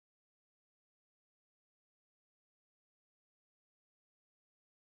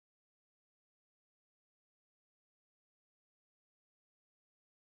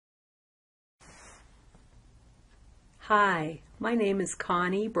Hi, my name is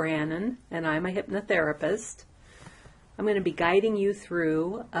Connie Brannon, and I'm a hypnotherapist. I'm going to be guiding you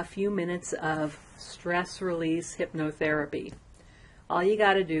through a few minutes of stress release hypnotherapy. All you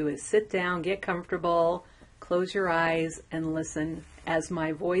got to do is sit down, get comfortable, close your eyes, and listen as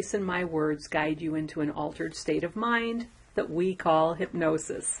my voice and my words guide you into an altered state of mind that we call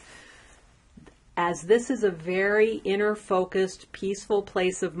hypnosis. As this is a very inner-focused, peaceful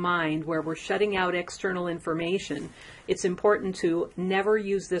place of mind where we're shutting out external information, it's important to never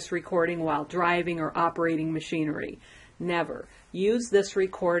use this recording while driving or operating machinery. Never. Use this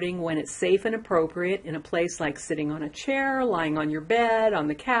recording when it's safe and appropriate in a place like sitting on a chair, lying on your bed, on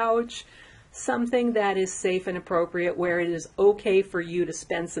the couch, something that is safe and appropriate where it is okay for you to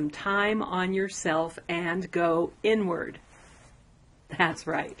spend some time on yourself and go inward. That's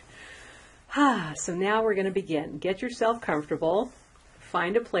right. So now we're going to begin. Get yourself comfortable.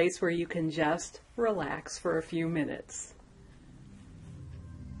 Find a place where you can just relax for a few minutes.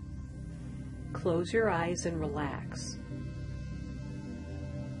 Close your eyes and relax.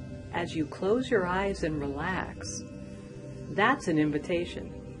 As you close your eyes and relax, that's an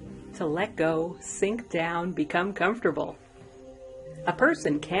invitation to let go, sink down, become comfortable. A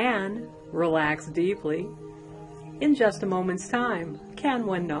person can relax deeply in just a moment's time. Can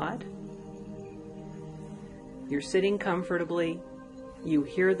one not? You're sitting comfortably. You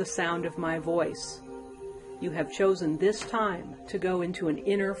hear the sound of my voice. You have chosen this time to go into an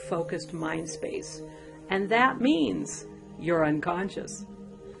inner focused mind space, and that means you're unconscious.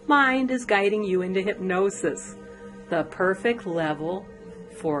 Mind is guiding you into hypnosis, the perfect level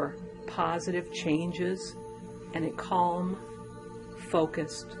for positive changes and a calm,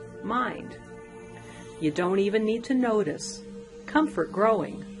 focused mind. You don't even need to notice comfort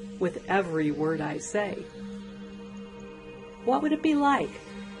growing with every word I say. What would it be like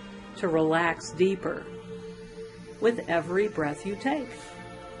to relax deeper with every breath you take?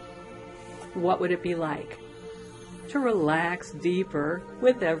 What would it be like to relax deeper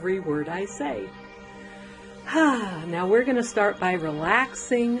with every word I say? Now we're going to start by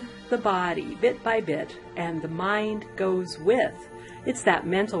relaxing the body bit by bit, and the mind goes with. It's that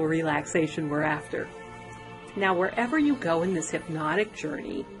mental relaxation we're after. Now, wherever you go in this hypnotic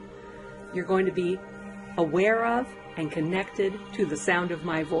journey, you're going to be aware of and connected to the sound of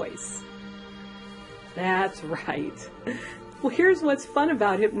my voice. That's right. Well, here's what's fun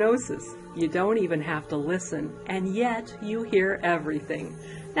about hypnosis. You don't even have to listen, and yet you hear everything.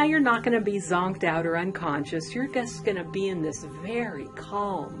 Now, you're not going to be zonked out or unconscious. You're just going to be in this very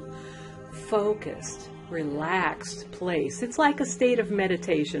calm, focused, relaxed place. It's like a state of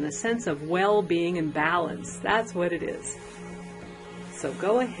meditation, a sense of well-being and balance. That's what it is. So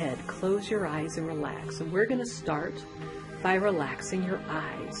go ahead, close your eyes and relax. And we're going to start by relaxing your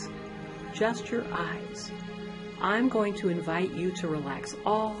eyes, just your eyes. I'm going to invite you to relax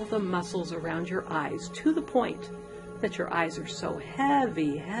all the muscles around your eyes to the point that your eyes are so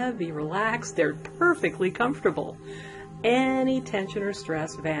heavy, relaxed, they're perfectly comfortable. Any tension or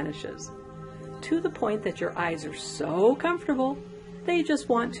stress vanishes. To the point that your eyes are so comfortable, they just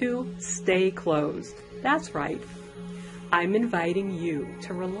want to stay closed. That's right. I'm inviting you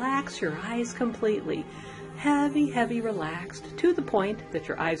to relax your eyes completely. Heavy, relaxed, to the point that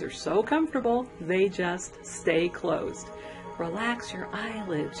your eyes are so comfortable, they just stay closed. Relax your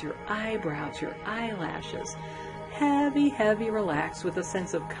eyelids, your eyebrows, your eyelashes. Heavy, relaxed with a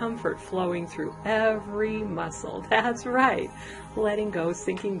sense of comfort flowing through every muscle. That's right. Letting go,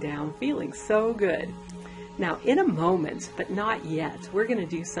 sinking down, feeling so good. Now, in a moment, but not yet, we're going to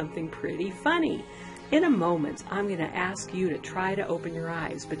do something pretty funny. In a moment, I'm going to ask you to try to open your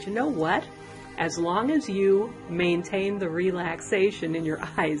eyes. But you know what? As long as you maintain the relaxation in your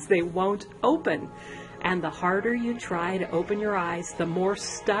eyes, they won't open. And the harder you try to open your eyes, the more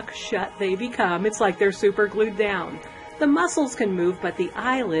stuck shut they become. It's like they're super glued down. The muscles can move, but the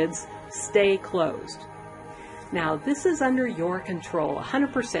eyelids stay closed. Now, this is under your control,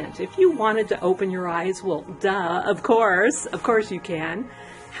 100%. If you wanted to open your eyes, well, duh, of course you can.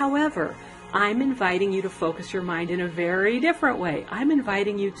 However, I'm inviting you to focus your mind in a very different way. I'm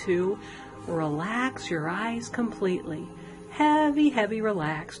inviting you to relax your eyes completely. Heavy,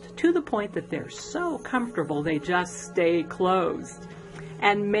 relaxed, to the point that they're so comfortable they just stay closed.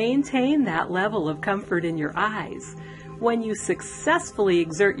 And maintain that level of comfort in your eyes. When you successfully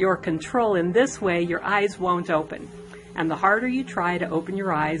exert your control in this way, your eyes won't open. And the harder you try to open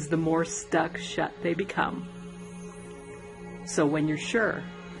your eyes, the more stuck shut they become. So when you're sure,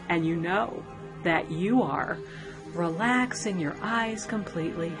 and you know that you are relaxing your eyes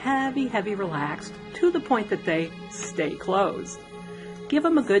completely, heavy, relaxed, to the point that they stay closed. Give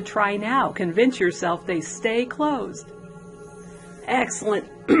them a good try now. Convince yourself they stay closed. Excellent.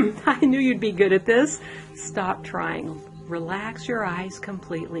 I knew you'd be good at this. Stop trying. Relax your eyes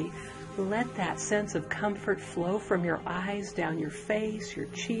completely. Let that sense of comfort flow from your eyes down your face, your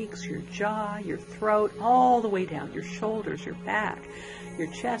cheeks, your jaw, your throat, all the way down your shoulders, your back,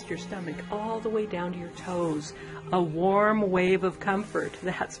 your chest, your stomach, all the way down to your toes. A warm wave of comfort.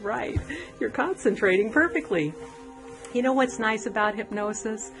 That's right. You're concentrating perfectly. You know what's nice about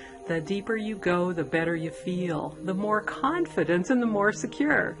hypnosis? The deeper you go, the better you feel, the more confident and the more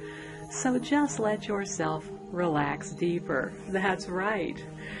secure. So just let yourself relax deeper. That's right.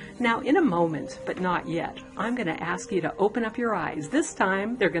 Now, in a moment, but not yet, I'm going to ask you to open up your eyes. This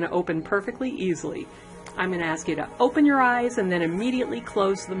time, they're going to open perfectly easily. I'm going to ask you to open your eyes and then immediately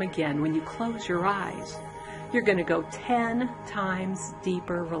close them again. When you close your eyes, you're going to go 10 times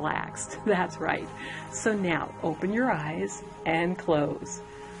deeper relaxed. That's right. So now, open your eyes and close.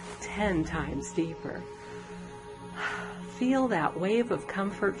 10 times deeper. Feel that wave of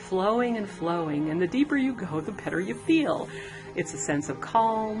comfort flowing and flowing, and the deeper you go, the better you feel. It's a sense of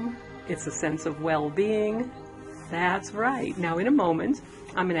calm. It's a sense of well-being. That's right. Now, in a moment,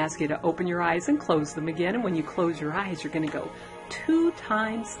 I'm going to ask you to open your eyes and close them again, and when you close your eyes, you're going to go 2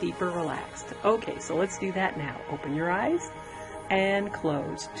 times deeper relaxed. Okay, so let's do that now. Open your eyes and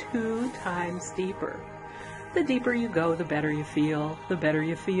close 2 times deeper. The deeper you go, the better you feel. The better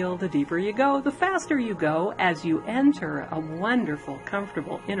you feel, the deeper you go, the faster you go as you enter a wonderful,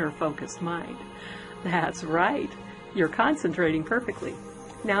 comfortable, inner focused mind. That's right. You're concentrating perfectly.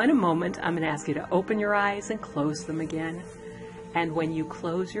 Now, in a moment, I'm going to ask you to open your eyes and close them again. And when you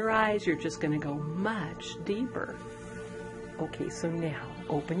close your eyes, you're just going to go much deeper. Okay, so now,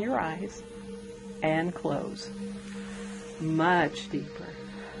 open your eyes and close. Much deeper.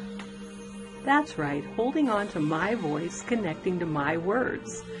 That's right, holding on to my voice, connecting to my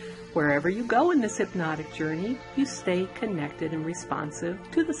words. Wherever you go in this hypnotic journey, you stay connected and responsive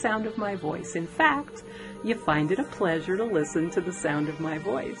to the sound of my voice. In fact, you find it a pleasure to listen to the sound of my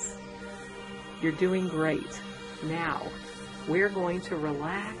voice. You're doing great. Now, we're going to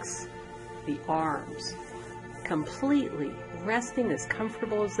relax the arms, completely resting as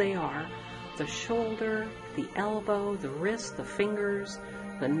comfortable as they are. The shoulder, the elbow, the wrist, the fingers,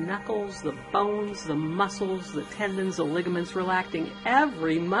 the knuckles, the bones, the muscles, the tendons, the ligaments, relaxing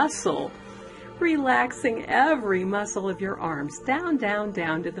every muscle. Relaxing every muscle of your arms, down, down,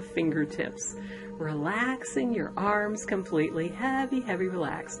 down to the fingertips. Relaxing your arms completely, heavy, heavy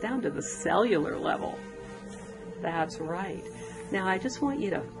relax, down to the cellular level. That's right. Now I just want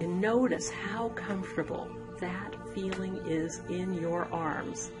you to notice how comfortable that feeling is in your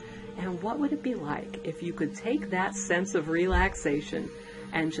arms. And what would it be like if you could take that sense of relaxation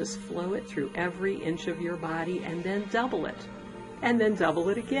and just flow it through every inch of your body and then double it, and then double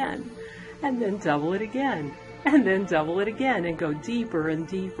it again, and then double it again, and then double it again, and go deeper and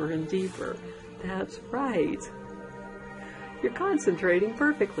deeper and deeper. That's right. You're concentrating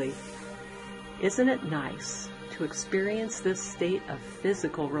perfectly. Isn't it nice to experience this state of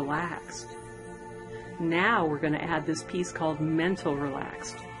physical relaxed? Now we're going to add this piece called mental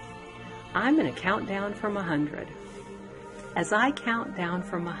relaxed. I'm going to count down from 100. As I count down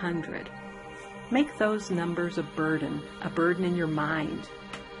from 100, make those numbers a burden in your mind,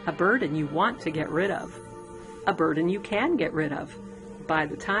 a burden you want to get rid of, a burden you can get rid of. By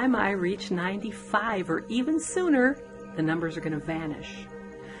the time I reach 95 or even sooner, the numbers are going to vanish.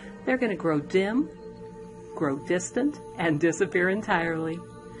 They're going to grow dim, grow distant, and disappear entirely.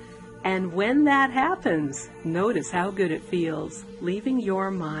 And when that happens, notice how good it feels, leaving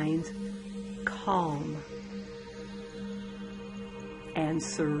your mind calm and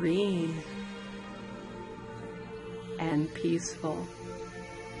serene and peaceful,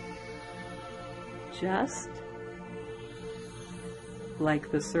 just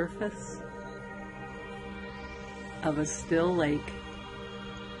like the surface of a still lake.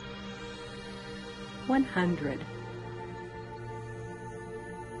 100.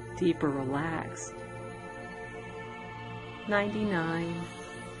 Deeper relaxed. 99.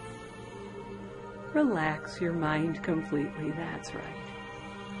 Relax your mind completely, that's right.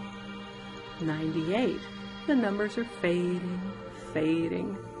 98. The numbers are fading,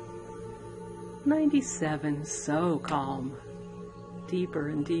 fading. 97. So calm. Deeper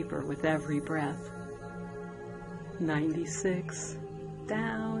and deeper with every breath. 96.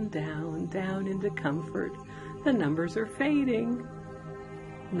 Down, down, down into comfort. The numbers are fading.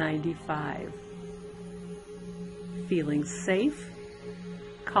 95. Feeling safe,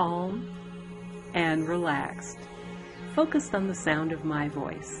 calm, and relaxed, focused on the sound of my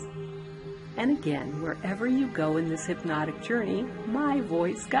voice. And again, wherever you go in this hypnotic journey, my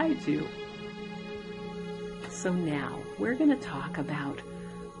voice guides you. So now, we're going to talk about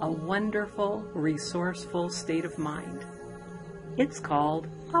a wonderful, resourceful state of mind. It's called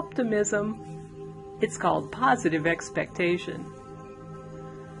optimism. It's called positive expectation.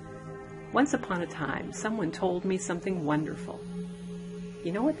 Once upon a time, someone told me something wonderful.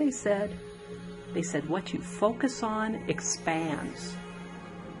 You know what they said? They said, what you focus on expands.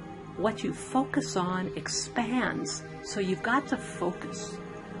 What you focus on expands. So you've got to focus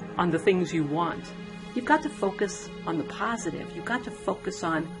on the things you want. You've got to focus on the positive. You've got to focus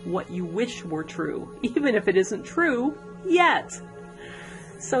on what you wish were true, even if it isn't true yet.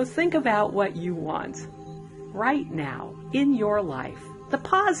 So think about what you want right now in your life. The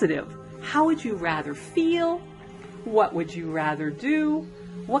positive. How would you rather feel? What would you rather do?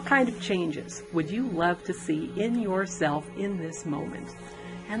 What kind of changes would you love to see in yourself in this moment?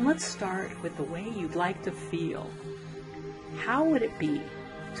 And let's start with the way you'd like to feel. How would it be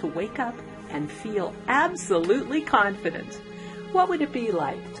to wake up and feel absolutely confident? What would it be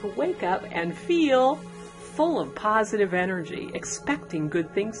like to wake up and feel full of positive energy, expecting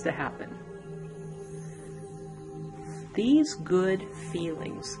good things to happen? These good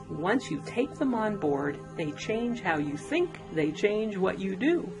feelings, once you take them on board, they change how you think, they change what you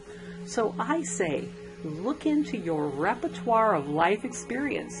do. So I say, look into your repertoire of life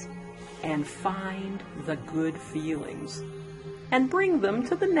experience and find the good feelings and bring them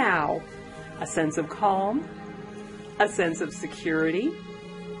to the now. A sense of calm, a sense of security,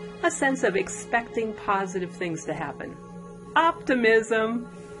 a sense of expecting positive things to happen. Optimism.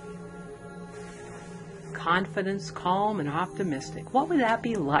 Confidence, calm, and optimistic. What would that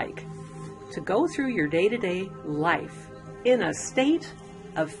be like to go through your day-to-day life in a state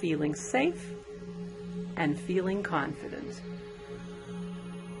of feeling safe and feeling confident?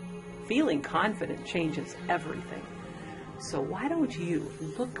 Feeling confident changes everything. So why don't you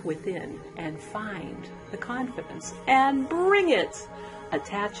look within and find the confidence and bring it,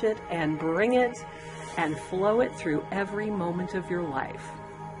 attach it and bring it and flow it through every moment of your life.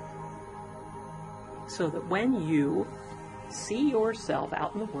 So that when you see yourself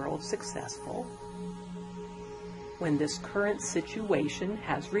out in the world successful, when this current situation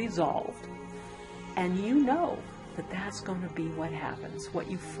has resolved, and you know that that's going to be what happens,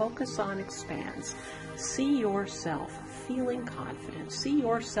 what you focus on expands. See yourself feeling confident. See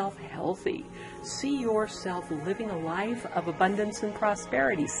yourself healthy. See yourself living a life of abundance and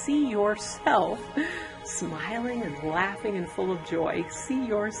prosperity. See yourself smiling and laughing and full of joy. See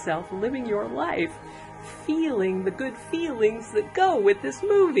yourself living your life, feeling the good feelings that go with this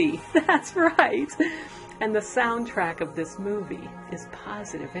movie. That's right. And the soundtrack of this movie is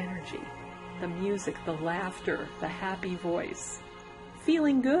positive energy. The music, the laughter, the happy voice.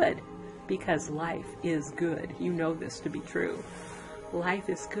 Feeling good, because life is good. You know this to be true. Life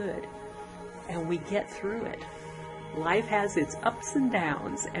is good, and we get through it. Life has its ups and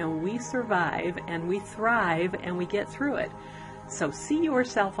downs, and we survive, and we thrive, and we get through it. So see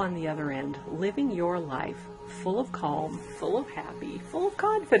yourself on the other end, living your life full of calm, full of happy, full of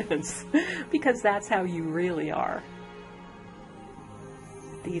confidence, because that's how you really are.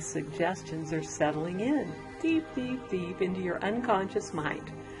 These suggestions are settling in deep, deep, deep into your unconscious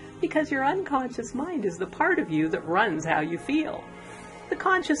mind, because your unconscious mind is the part of you that runs how you feel. The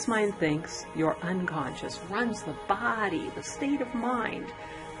conscious mind thinks. Your unconscious runs the body, the state of mind,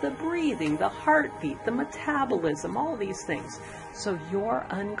 the breathing, the heartbeat, the metabolism, all these things. So your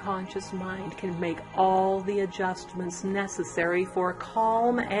unconscious mind can make all the adjustments necessary for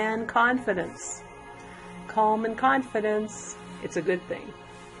calm and confidence. Calm and confidence, it's a good thing.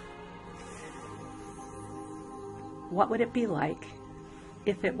 What would it be like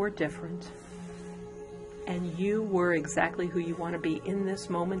if it were different and you were exactly who you want to be in this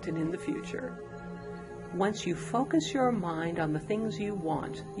moment and in the future? Once you focus your mind on the things you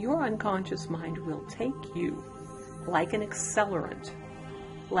want, your unconscious mind will take you like an accelerant,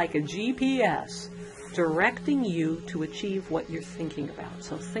 like a GPS, directing you to achieve what you're thinking about.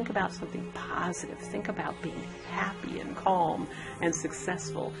 So think about something positive. Think about being happy and calm and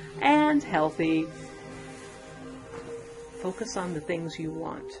successful and healthy. Focus on the things you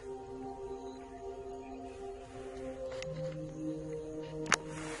want.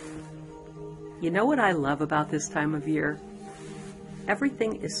 You know what I love about this time of year?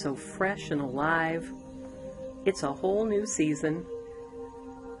 Everything is so fresh and alive. It's a whole new season.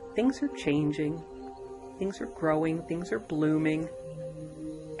 Things are changing. Things are growing. Things are blooming.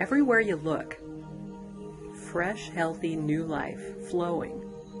 Everywhere you look, fresh, healthy, new life flowing.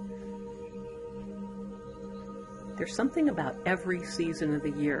 There's something about every season of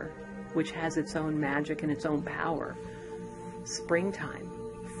the year which has its own magic and its own power. Springtime,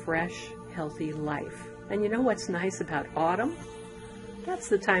 fresh, healthy life And you know what's nice about autumn? That's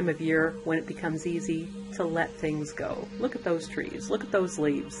the time of year when it becomes easy to let things go. Look at those trees. Look at those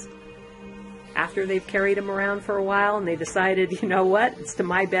leaves. After they've carried them around for a while and they decided, you know what, it's to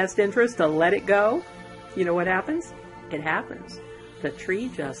my best interest to let it go, you know what happens? It happens. The tree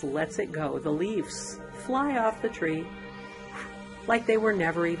just lets it go. The leaves fly off the tree like they were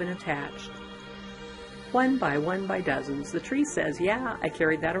never even attached. One by dozens. The tree says, yeah, I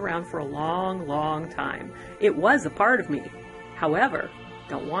carried that around for a long, long time. It was a part of me. However,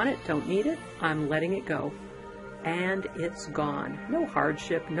 don't want it, don't need it, I'm letting it go. And it's gone. No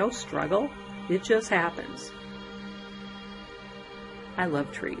hardship, no struggle. It just happens. I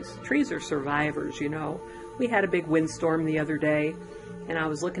love trees. Trees are survivors, you know. We had a big windstorm the other day, and I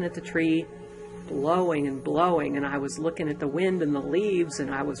was looking at the tree blowing and blowing, and I was looking at the wind and the leaves,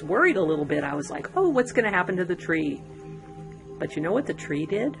 and I was worried a little bit. I was like, oh, what's going to happen to the tree? But you know what the tree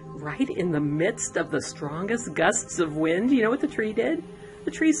did? Right in the midst of the strongest gusts of wind, you know what the tree did?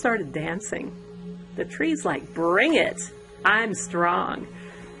 The tree started dancing. The tree's like, bring it! I'm strong.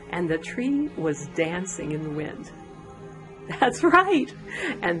 And the tree was dancing in the wind. That's right.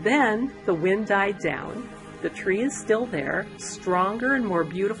 And then the wind died down. The tree is still there, stronger and more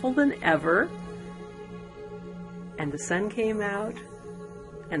beautiful than ever. And the sun came out,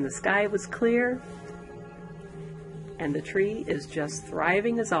 and the sky was clear, and the tree is just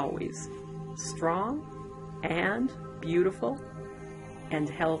thriving as always, strong and beautiful and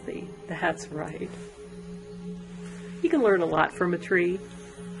healthy. That's right. You can learn a lot from a tree.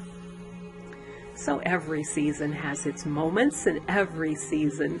 So every season has its moments, and every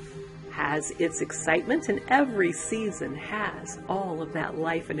season has its excitement, and every season has all of that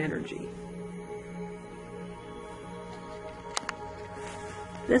life and energy.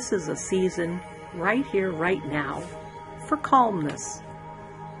 This is a season right here, right now, for calmness.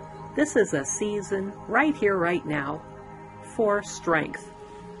 This is a season right here, right now, for strength.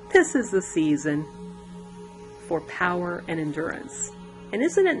 This is the season for power and endurance. And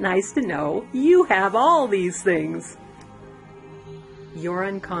isn't it nice to know you have all these things? Your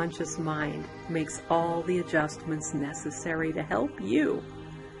unconscious mind makes all the adjustments necessary to help you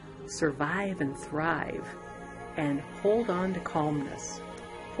survive and thrive and hold on to calmness.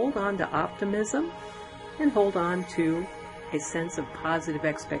 Hold on to optimism, and hold on to a sense of positive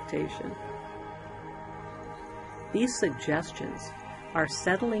expectation. These suggestions are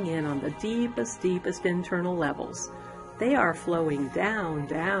settling in on the deepest internal levels. They are flowing down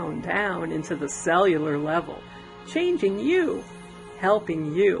into the cellular level, changing you,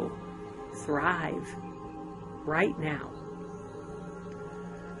 helping you thrive right now.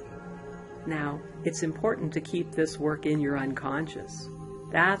 Now, it's important to keep this work in your unconscious.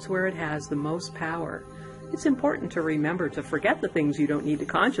 That's where it has the most power. It's important to remember to forget the things you don't need to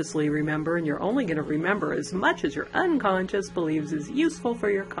consciously remember, and you're only going to remember as much as your unconscious believes is useful for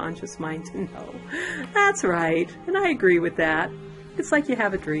your conscious mind to know. That's right, and I agree with that. It's like you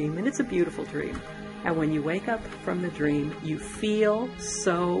have a dream, and it's a beautiful dream. And when you wake up from the dream, you feel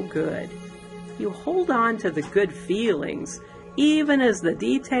so good. You hold on to the good feelings, even as the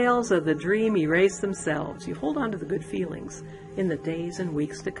details of the dream erase themselves. You hold on to the good feelings in the days and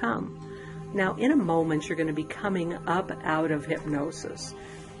weeks to come. Now, in a moment, you're going to be coming up out of hypnosis.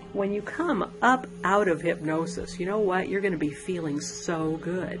 When you come up out of hypnosis, you know what? You're going to be feeling so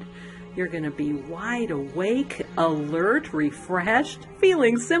good. You're going to be wide awake, alert, refreshed,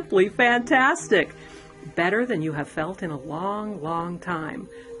 feeling simply fantastic. Better than you have felt in a long, long time.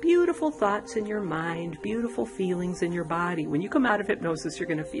 Beautiful thoughts in your mind, beautiful feelings in your body. When you come out of hypnosis, you're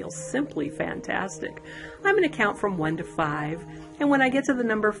going to feel simply fantastic. I'm going to count from 1 to 5, and when I get to the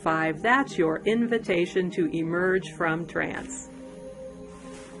number 5, that's your invitation to emerge from trance.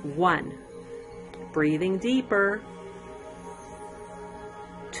 1, breathing deeper.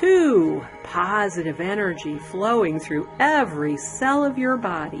 2, positive energy flowing through every cell of your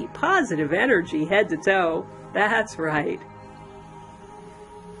body. Positive energy head to toe. That's right.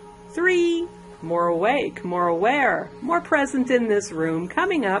 3, more awake, more aware, more present in this room.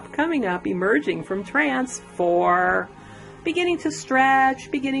 Coming up, emerging from trance. 4, beginning to stretch,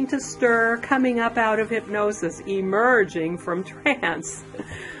 beginning to stir, coming up out of hypnosis, emerging from trance.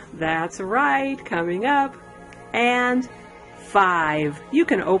 That's right, coming up. And 5, you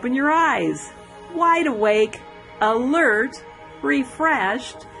can open your eyes, wide awake, alert,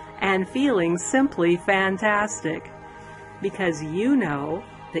 refreshed, and feeling simply fantastic. Because you know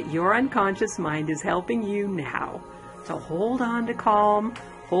that your unconscious mind is helping you now to hold on to calm,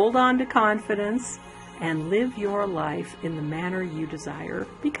 hold on to confidence, and live your life in the manner you desire,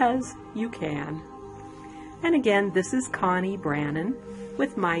 because you can. And again, this is Connie Brannon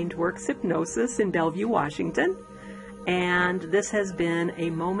with MindWorks Hypnosis in Bellevue, Washington. And this has been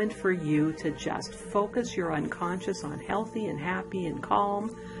a moment for you to just focus your unconscious on healthy and happy and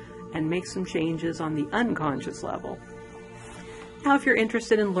calm and make some changes on the unconscious level. Now, if you're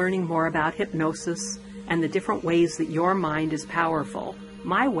interested in learning more about hypnosis and the different ways that your mind is powerful,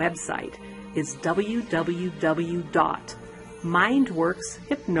 my website is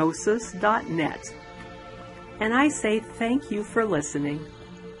www.mindworkshypnosis.net. And I say thank you for listening.